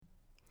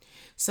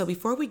So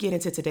before we get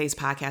into today's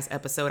podcast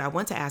episode, I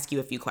want to ask you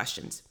a few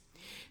questions.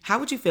 How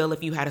would you feel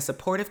if you had a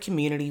supportive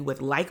community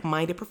with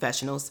like-minded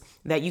professionals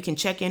that you can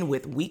check in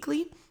with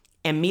weekly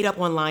and meet up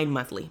online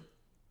monthly?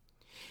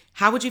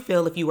 How would you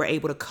feel if you were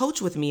able to coach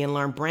with me and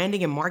learn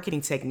branding and marketing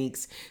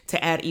techniques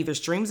to add either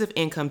streams of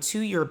income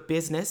to your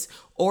business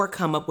or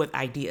come up with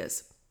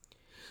ideas?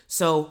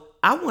 So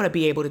I want to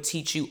be able to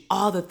teach you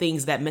all the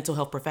things that mental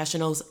health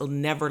professionals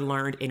never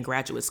learned in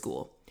graduate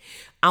school.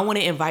 I want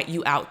to invite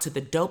you out to the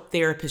Dope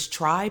Therapist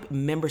Tribe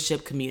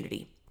membership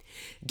community.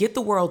 Get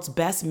the world's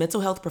best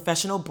mental health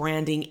professional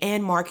branding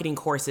and marketing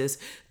courses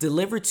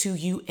delivered to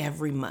you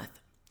every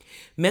month.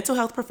 Mental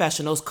health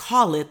professionals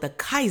call it the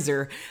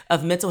Kaiser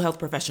of mental health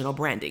professional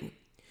branding.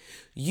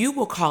 You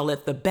will call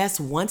it the best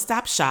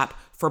one-stop shop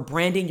for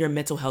branding your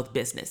mental health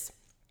business.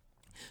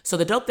 So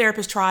the Dope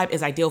Therapist Tribe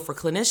is ideal for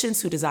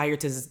clinicians who desire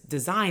to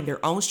design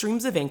their own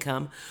streams of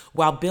income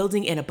while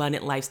building an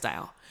abundant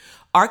lifestyle.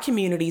 Our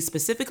community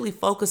specifically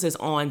focuses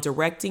on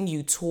directing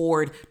you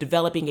toward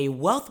developing a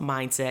wealth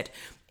mindset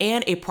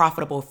and a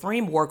profitable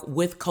framework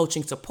with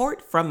coaching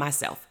support from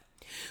myself.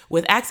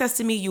 With access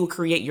to me, you will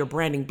create your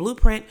branding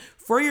blueprint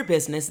for your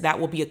business that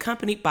will be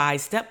accompanied by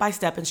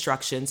step-by-step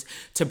instructions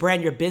to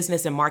brand your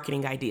business and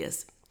marketing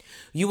ideas.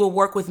 You will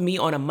work with me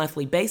on a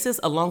monthly basis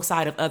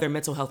alongside of other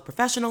mental health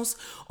professionals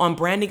on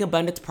branding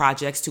abundance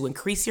projects to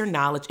increase your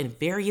knowledge in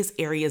various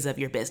areas of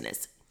your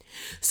business.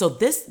 So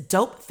this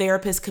Dope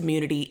Therapist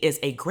community is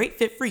a great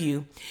fit for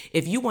you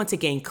if you want to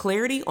gain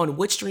clarity on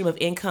which stream of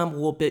income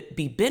will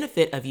be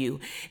benefit of you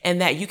and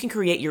that you can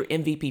create your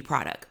MVP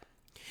product.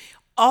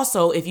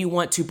 Also, if you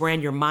want to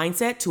brand your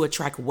mindset to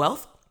attract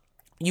wealth,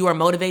 you are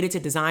motivated to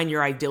design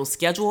your ideal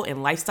schedule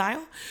and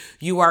lifestyle,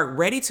 you are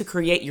ready to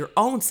create your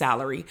own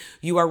salary,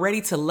 you are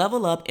ready to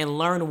level up and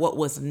learn what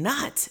was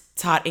not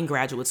taught in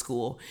graduate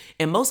school,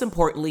 and most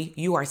importantly,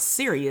 you are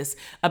serious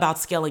about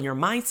scaling your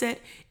mindset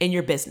and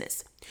your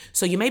business.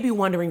 So you may be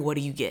wondering, what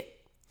do you get?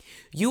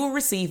 You will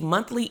receive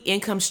monthly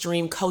income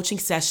stream coaching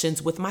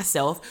sessions with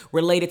myself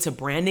related to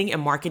branding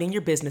and marketing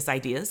your business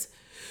ideas.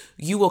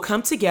 You will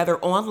come together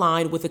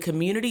online with a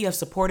community of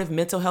supportive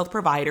mental health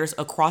providers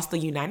across the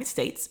United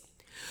States.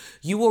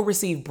 You will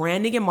receive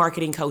branding and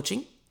marketing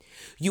coaching.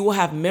 You will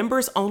have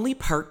members-only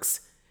perks.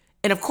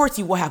 And of course,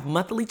 you will have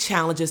monthly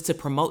challenges to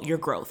promote your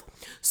growth.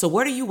 So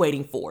what are you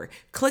waiting for?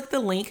 Click the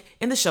link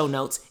in the show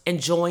notes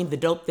and join the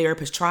Dope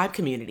Therapist Tribe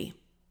community.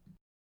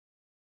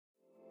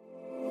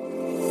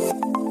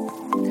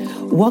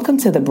 Welcome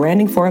to the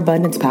Branding for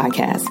Abundance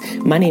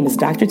podcast. My name is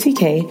Dr.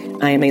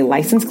 TK. I am a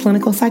licensed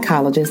clinical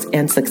psychologist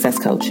and success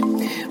coach.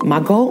 My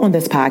goal on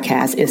this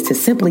podcast is to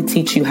simply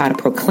teach you how to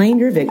proclaim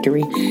your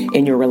victory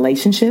in your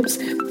relationships,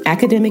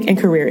 academic and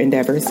career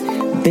endeavors,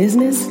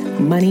 business,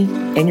 money,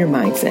 and your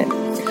mindset.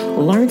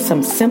 Learn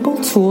some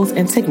simple tools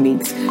and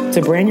techniques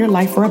to brand your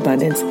life for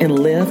abundance and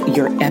live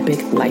your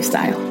epic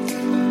lifestyle.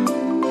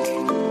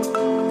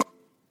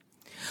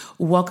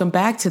 Welcome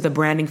back to the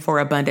Branding for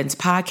Abundance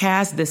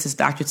podcast. This is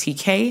Dr.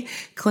 TK,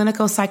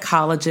 clinical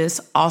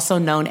psychologist, also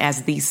known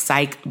as the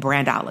Psych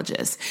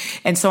Brandologist.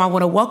 And so I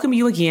want to welcome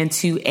you again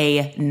to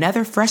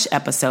another fresh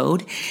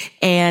episode.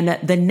 And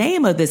the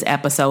name of this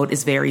episode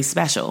is very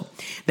special.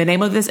 The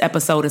name of this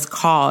episode is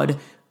called,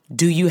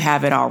 Do You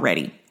Have It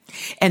Already?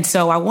 And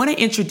so I want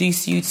to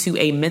introduce you to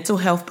a mental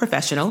health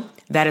professional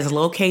that is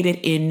located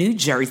in New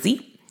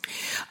Jersey.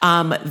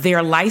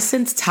 Their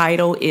license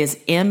title is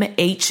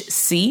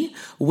MHC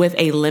with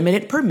a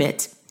limited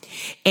permit.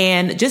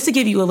 And just to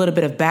give you a little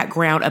bit of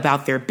background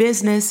about their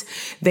business,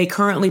 they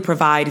currently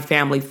provide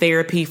family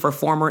therapy for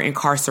former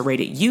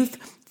incarcerated youth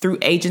through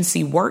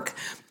agency work.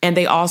 And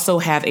they also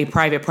have a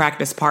private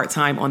practice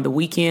part-time on the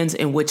weekends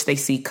in which they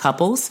see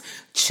couples,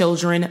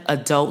 children,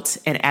 adults,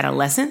 and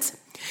adolescents.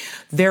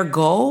 Their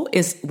goal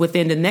is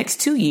within the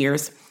next 2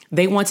 years,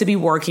 they want to be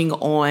working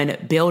on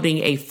building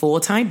a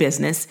full-time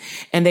business,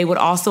 and they would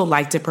also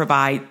like to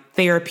provide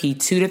therapy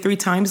 2 to 3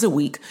 times a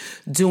week,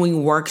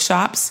 doing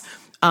workshops,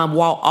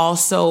 while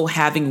also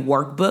having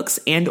workbooks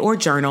and or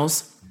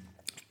journals,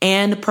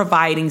 and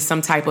providing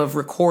some type of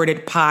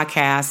recorded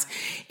podcast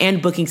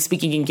and booking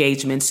speaking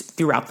engagements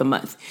throughout the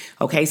month.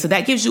 Okay, so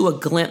that gives you a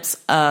glimpse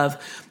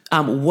of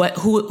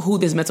who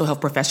this mental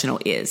health professional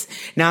is.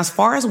 Now, as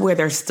far as where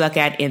they're stuck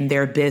at in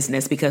their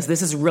business, because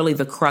this is really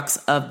the crux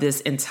of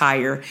this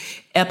entire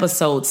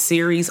episode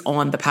series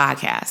on the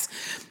podcast.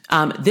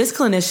 This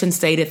clinician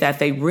stated that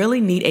they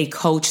really need a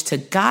coach to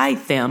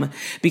guide them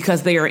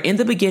because they are in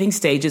the beginning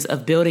stages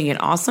of building an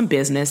awesome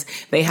business.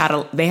 They have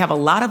a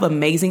lot of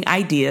amazing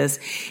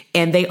ideas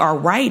and they are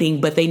writing,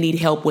 but they need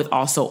help with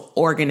also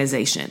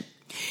organization.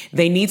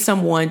 They need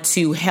someone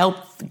to help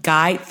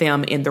guide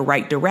them in the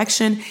right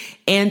direction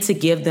and to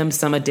give them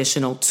some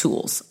additional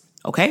tools.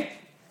 Okay.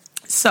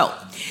 So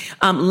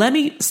let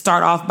me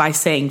start off by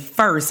saying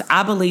first,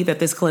 I believe that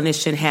this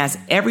clinician has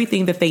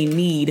everything that they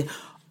need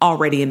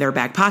already in their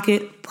back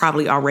pocket,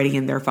 probably already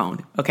in their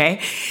phone. Okay.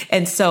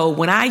 And so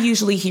when I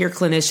usually hear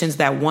clinicians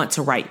that want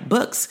to write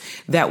books,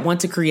 that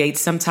want to create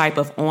some type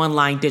of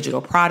online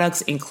digital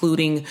products,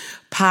 including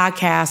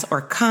podcasts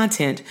or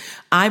content,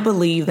 I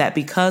believe that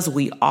because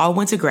we all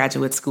went to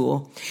graduate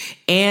school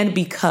and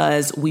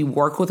because we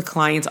work with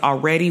clients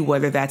already,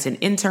 whether that's an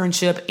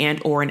internship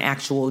and or an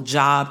actual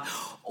job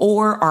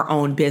or our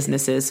own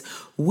businesses,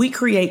 we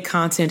create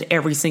content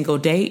every single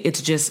day.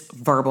 It's just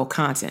verbal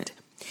content.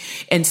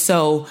 And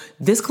so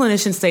this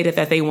clinician stated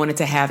that they wanted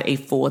to have a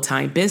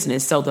full-time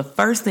business. So the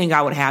first thing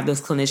I would have this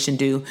clinician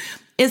do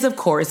is, of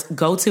course,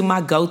 go to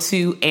my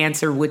go-to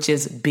answer, which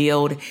is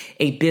build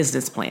a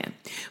business plan.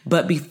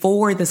 But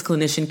before this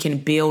clinician can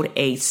build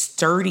a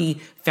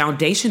sturdy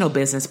foundational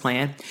business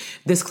plan,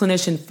 this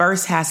clinician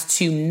first has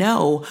to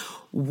know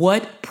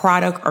what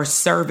product or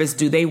service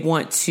do they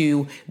want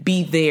to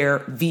be their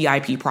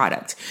VIP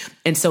product.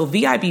 And so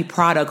VIP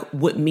product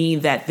would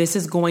mean that this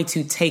is going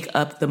to take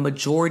up the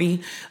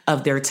majority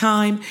of their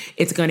time.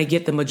 It's going to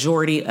get the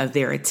majority of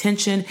their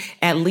attention,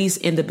 at least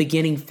in the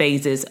beginning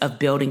phases of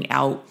building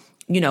out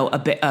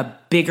a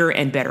bigger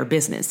and better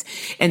business.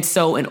 And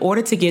so in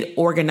order to get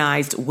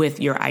organized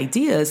with your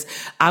ideas,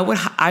 I would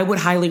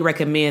highly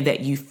recommend that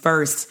you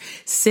first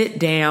sit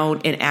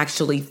down and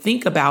actually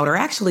think about or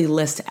actually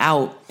list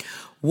out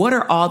what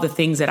are all the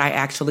things that I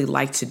actually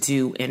like to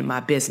do in my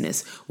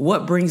business?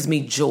 What brings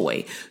me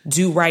joy?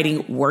 Do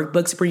writing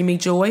workbooks bring me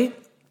joy?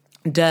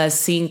 Does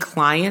seeing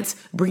clients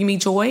bring me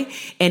joy?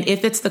 And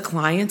if it's the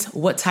client,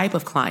 what type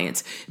of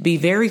clients? Be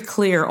very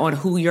clear on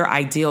who your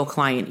ideal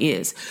client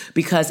is,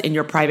 because in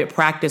your private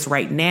practice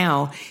right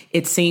now,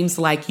 it seems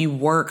like you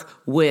work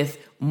with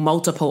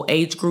multiple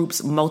age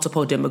groups,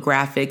 multiple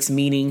demographics,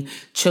 meaning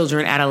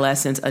children,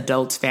 adolescents,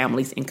 adults,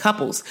 families, and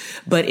couples.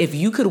 But if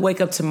you could wake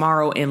up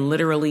tomorrow and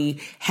literally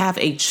have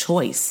a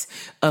choice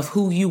of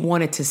who you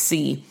wanted to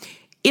see,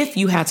 if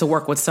you had to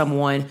work with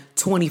someone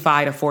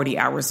 25 to 40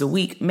 hours a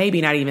week,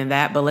 maybe not even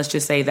that, but let's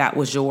just say that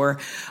was your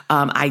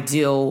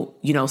ideal,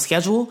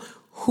 schedule,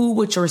 who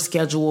would your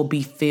schedule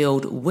be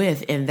filled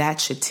with? And that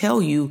should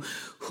tell you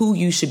who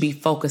you should be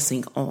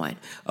focusing on,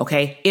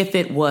 okay, if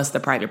it was the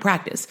private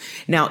practice.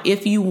 Now,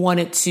 if you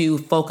wanted to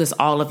focus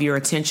all of your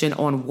attention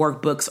on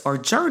workbooks or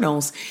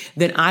journals,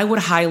 then I would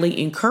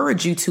highly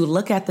encourage you to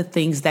look at the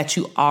things that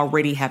you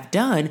already have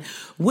done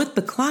with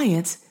the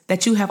clients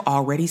that you have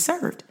already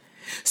served.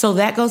 So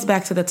that goes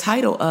back to the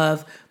title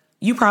of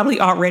you probably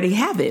already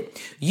have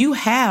it. You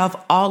have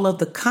all of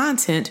the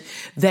content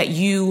that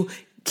you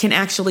can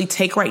actually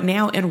take right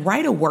now and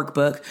write a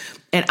workbook.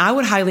 And I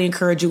would highly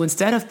encourage you,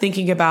 instead of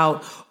thinking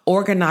about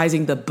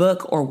organizing the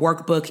book or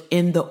workbook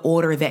in the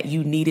order that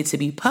you need it to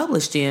be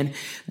published in,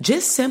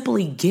 just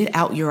simply get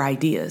out your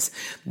ideas.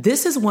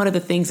 This is one of the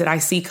things that I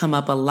see come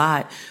up a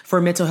lot for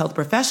mental health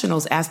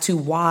professionals as to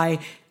why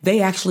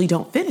they actually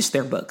don't finish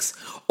their books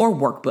or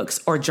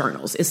workbooks or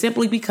journals. It's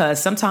simply because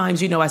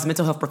sometimes, as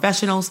mental health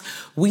professionals,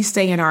 we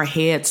stay in our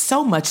heads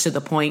so much to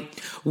the point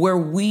where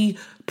we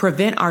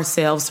prevent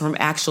ourselves from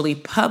actually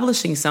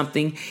publishing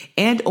something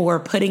and or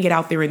putting it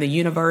out there in the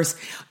universe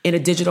in a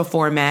digital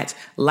format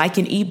like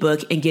an ebook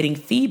and getting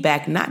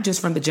feedback, not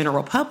just from the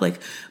general public,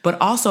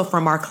 but also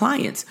from our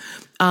clients.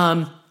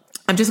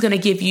 I'm just going to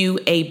give you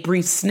a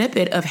brief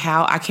snippet of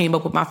how I came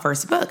up with my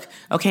first book.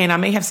 Okay. And I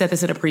may have said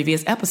this in a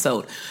previous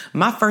episode.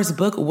 My first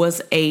book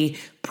was a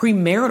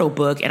premarital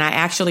book, and I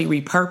actually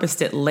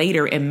repurposed it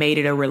later and made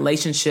it a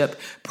relationship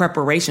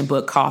preparation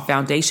book called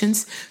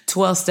Foundations,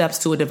 12 Steps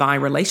to a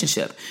Divine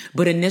Relationship.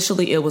 But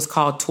initially it was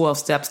called 12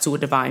 Steps to a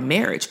Divine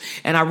Marriage.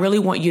 And I really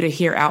want you to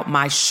hear out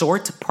my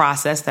short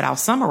process that I'll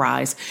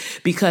summarize,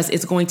 because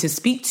it's going to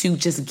speak to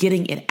just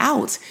getting it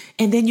out,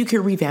 and then you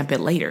can revamp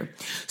it later.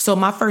 So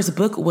my first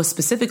book was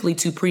specifically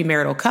to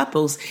premarital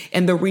couples.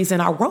 And the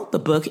reason I wrote the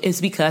book is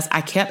because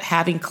I kept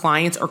having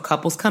clients or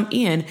couples come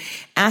in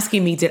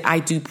asking me, did I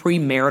do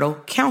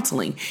premarital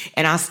counseling?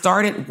 And I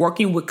started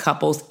working with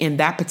couples in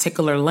that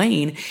particular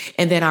lane.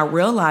 And then I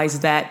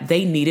realized that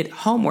they needed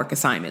homework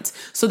assignments.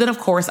 So then, of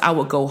course, I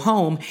would go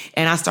home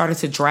and I started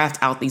to draft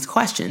out these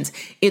questions.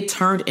 It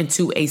turned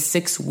into a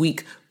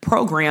 6-week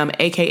program,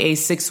 AKA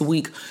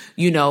 6-week,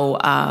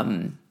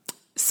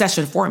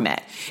 session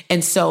format.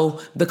 And so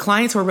the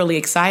clients were really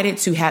excited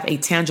to have a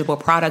tangible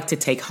product to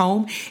take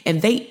home.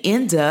 And they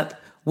end up,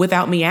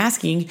 without me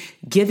asking,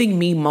 giving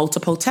me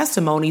multiple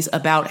testimonies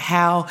about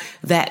how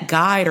that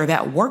guide or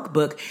that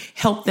workbook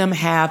helped them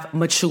have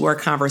mature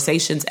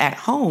conversations at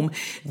home.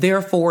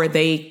 Therefore,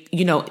 they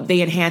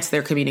enhance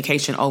their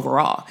communication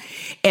overall.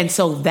 And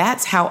so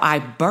that's how I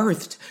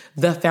birthed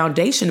the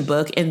foundation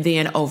book. And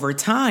then over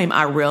time,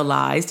 I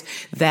realized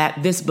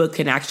that this book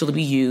can actually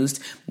be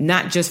used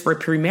not just for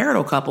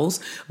premarital couples,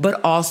 but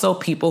also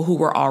people who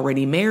were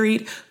already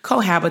married,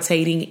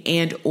 cohabitating,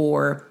 and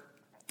or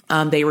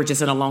they were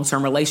just in a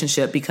long-term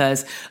relationship,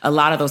 because a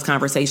lot of those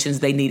conversations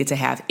they needed to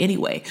have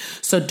anyway.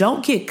 So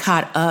don't get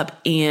caught up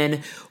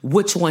in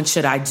which one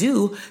should I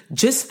do.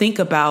 Just think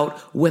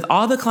about, with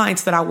all the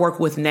clients that I work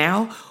with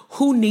now,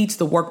 who needs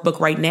the workbook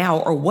right now,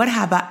 or what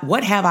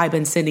have I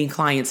been sending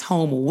clients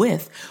home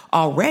with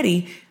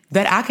already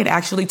that I could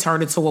actually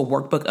turn into a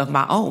workbook of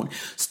my own.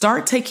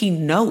 Start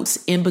taking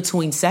notes in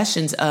between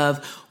sessions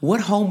of what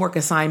homework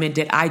assignment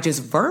did I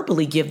just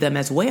verbally give them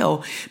as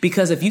well?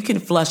 Because if you can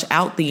flush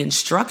out the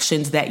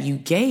instructions that you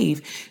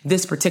gave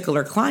this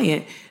particular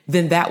client,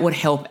 then that would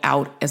help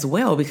out as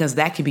well, because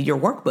that could be your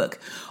workbook.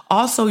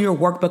 Also, your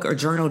workbook or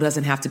journal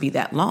doesn't have to be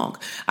that long.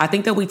 I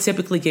think that we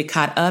typically get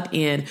caught up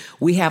in,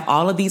 we have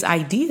all of these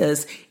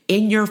ideas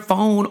in your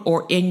phone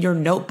or in your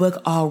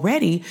notebook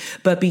already,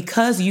 but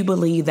because you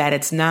believe that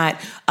it's not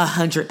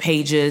 100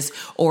 pages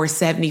or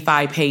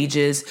 75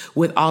 pages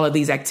with all of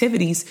these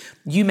activities,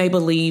 you may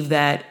believe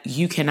that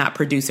you cannot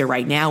produce it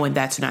right now, and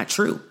that's not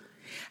true.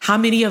 How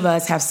many of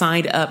us have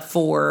signed up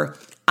for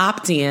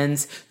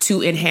opt-ins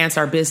to enhance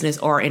our business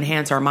or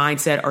enhance our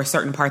mindset or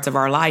certain parts of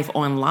our life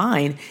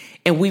online,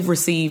 and we've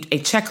received a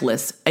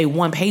checklist, a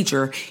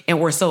one-pager, and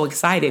we're so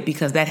excited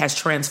because that has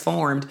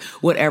transformed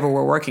whatever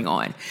we're working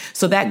on?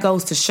 So that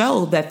goes to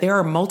show that there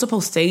are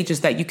multiple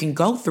stages that you can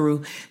go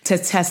through to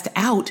test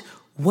out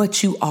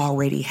what you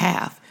already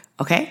have.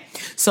 Okay.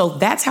 So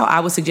that's how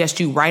I would suggest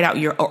you write out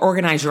or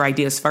organize your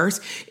ideas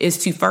first, is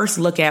to first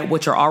look at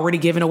what you're already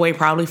giving away,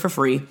 probably for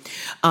free.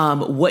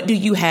 What do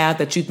you have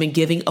that you've been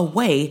giving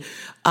away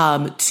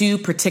to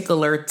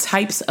particular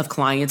types of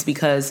clients?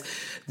 Because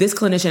this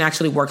clinician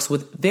actually works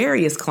with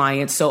various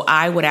clients. So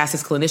I would ask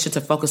this clinician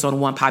to focus on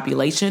one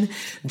population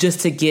just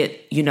to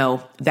get,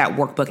 that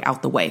workbook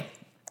out the way.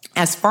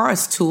 As far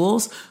as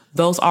tools,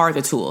 those are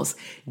the tools.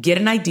 Get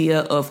an idea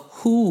of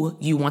who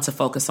you want to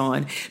focus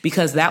on,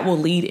 because that will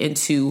lead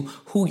into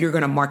who you're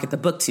going to market the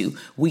book to.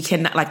 We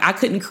cannot, I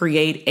couldn't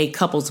create a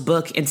couple's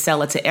book and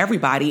sell it to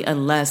everybody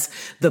unless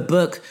the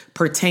book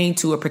pertained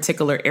to a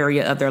particular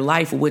area of their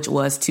life, which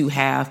was to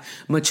have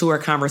mature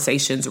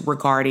conversations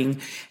regarding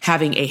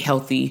having a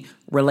healthy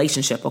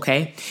relationship.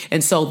 Okay.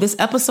 And so this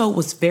episode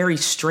was very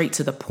straight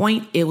to the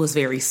point. It was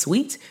very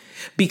sweet,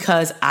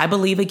 because I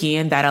believe,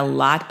 again, that a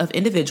lot of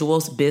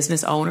individuals,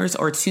 business owners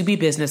or to-be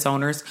business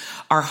owners,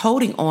 are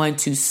holding on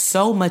to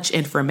so much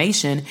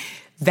information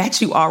that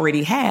you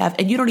already have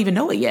and you don't even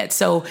know it yet.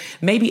 So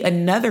maybe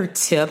another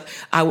tip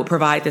I would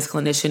provide this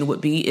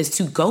clinician is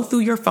to go through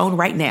your phone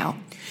right now.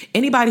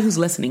 Anybody who's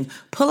listening,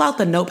 pull out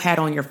the notepad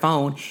on your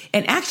phone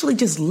and actually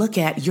just look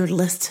at your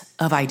list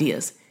of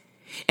ideas.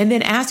 And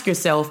then ask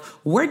yourself,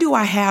 where do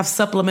I have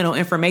supplemental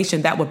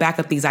information that would back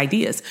up these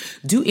ideas?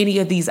 Do any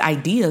of these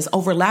ideas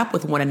overlap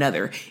with one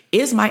another?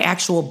 Is my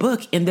actual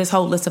book in this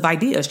whole list of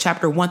ideas,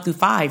 chapter 1 through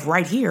 5,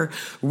 right here,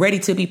 ready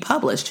to be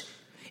published?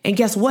 And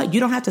guess what?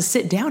 You don't have to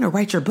sit down and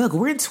write your book.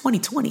 We're in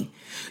 2020.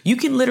 You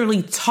can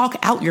literally talk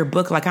out your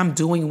book like I'm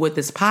doing with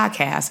this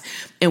podcast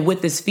and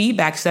with this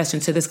feedback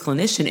session to this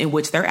clinician, in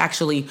which they're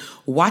actually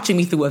watching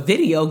me through a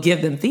video,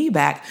 give them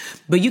feedback.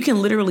 But you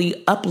can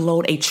literally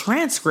upload a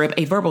transcript,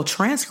 a verbal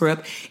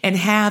transcript, and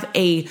have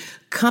a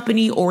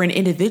company or an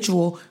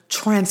individual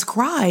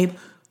transcribe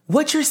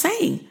what you're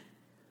saying.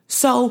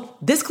 So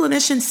this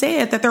clinician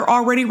said that they're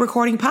already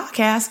recording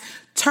podcasts.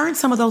 Turn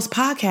some of those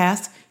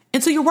podcasts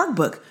into your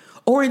workbook,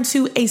 or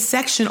into a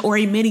section or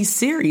a mini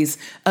series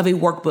of a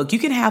workbook. You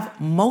can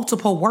have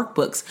multiple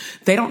workbooks.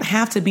 They don't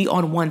have to be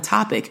on one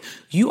topic.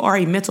 You are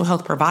a mental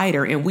health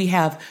provider, and we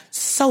have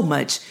so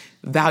much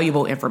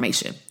valuable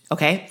information.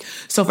 Okay.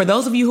 So for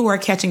those of you who are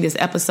catching this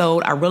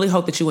episode, I really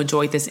hope that you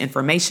enjoyed this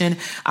information.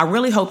 I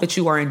really hope that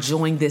you are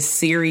enjoying this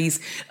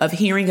series of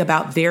hearing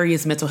about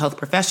various mental health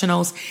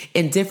professionals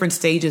in different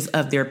stages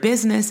of their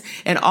business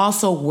and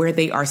also where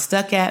they are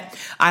stuck at.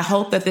 I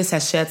hope that this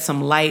has shed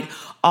some light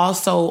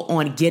also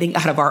on getting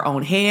out of our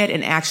own head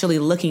and actually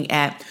looking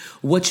at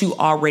what you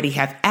already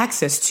have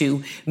access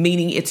to,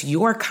 meaning it's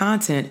your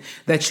content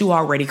that you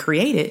already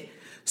created.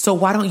 So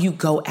why don't you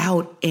go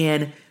out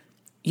and,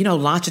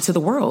 launch it to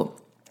the world?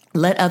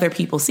 Let other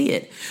people see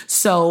it.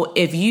 So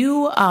if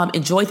you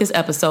enjoyed this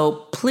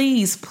episode,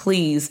 please,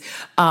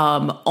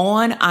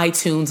 on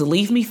iTunes,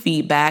 leave me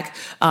feedback,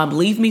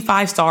 leave me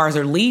 5 stars,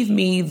 or leave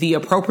me the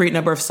appropriate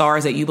number of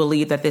stars that you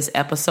believe that this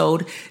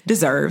episode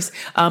deserves.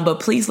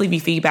 But please leave me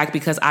feedback,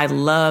 because I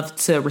love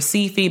to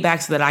receive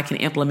feedback so that I can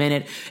implement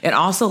it. And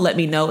also let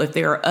me know if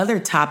there are other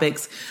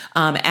topics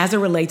as it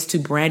relates to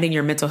branding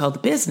your mental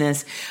health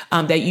business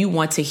that you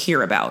want to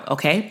hear about.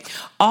 Okay.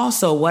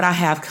 Also, what I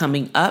have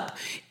coming up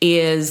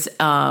is,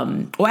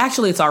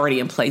 it's already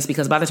in place,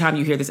 because by the time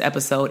you hear this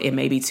episode, it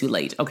may be too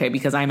late. Okay.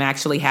 Because I'm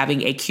actually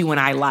having a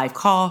Q&A live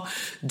call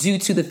due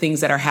to the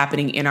things that are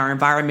happening in our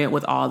environment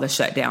with all the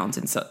shutdowns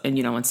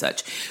and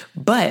such.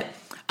 But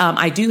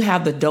I do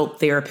have the Dope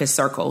Therapist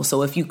Circle.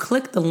 So if you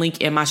click the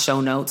link in my show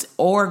notes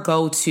or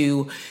go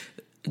to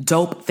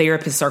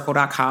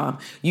dopetherapistcircle.com,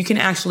 you can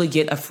actually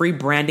get a free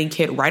branding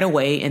kit right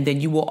away. And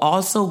then you will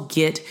also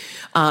get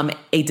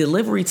a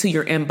delivery to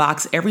your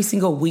inbox every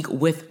single week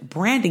with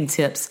branding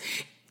tips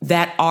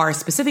that are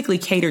specifically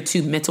catered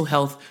to mental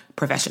health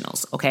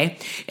professionals. Okay.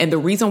 And the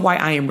reason why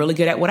I am really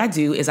good at what I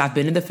do is I've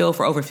been in the field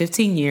for over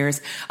 15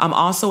 years. I'm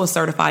also a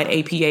certified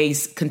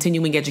APA's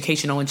continuing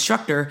educational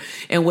instructor,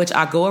 in which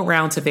I go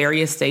around to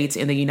various states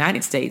in the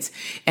United States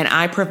and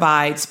I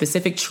provide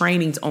specific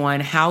trainings on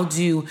how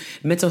do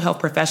mental health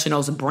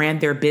professionals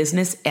brand their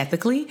business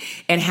ethically,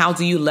 and how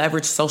do you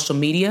leverage social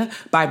media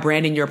by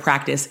branding your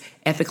practice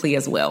ethically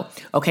as well.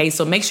 Okay.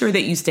 So make sure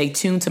that you stay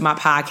tuned to my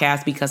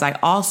podcast, because I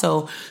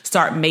also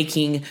start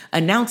making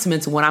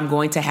announcements when I'm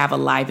going to have a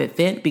live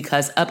event,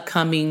 because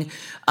upcoming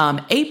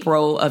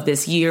April of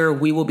this year,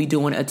 we will be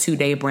doing a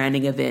 2-day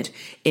branding event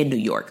in New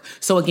York.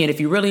 So again, if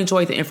you really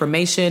enjoyed the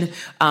information,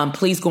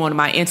 please go on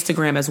my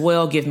Instagram as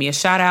well. Give me a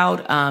shout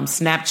out,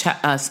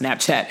 snapshot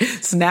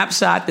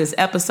this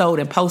episode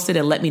and post it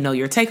and let me know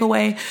your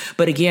takeaway.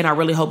 But again, I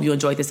really hope you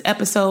enjoyed this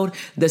episode.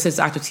 This is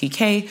Dr.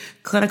 TK,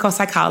 clinical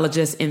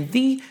psychologist and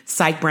the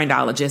psych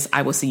brandologist.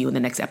 I will see you in the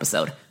next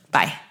episode.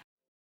 Bye.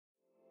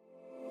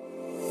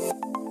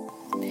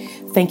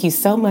 Thank you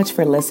so much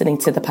for listening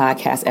to the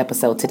podcast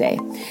episode today.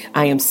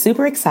 I am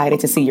super excited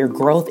to see your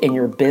growth in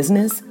your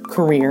business,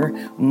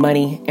 career,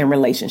 money, and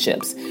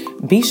relationships.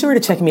 Be sure to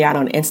check me out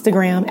on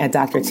Instagram at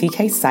Dr.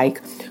 TK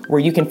Psych, where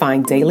you can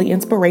find daily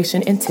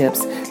inspiration and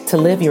tips to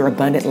live your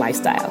abundant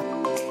lifestyle.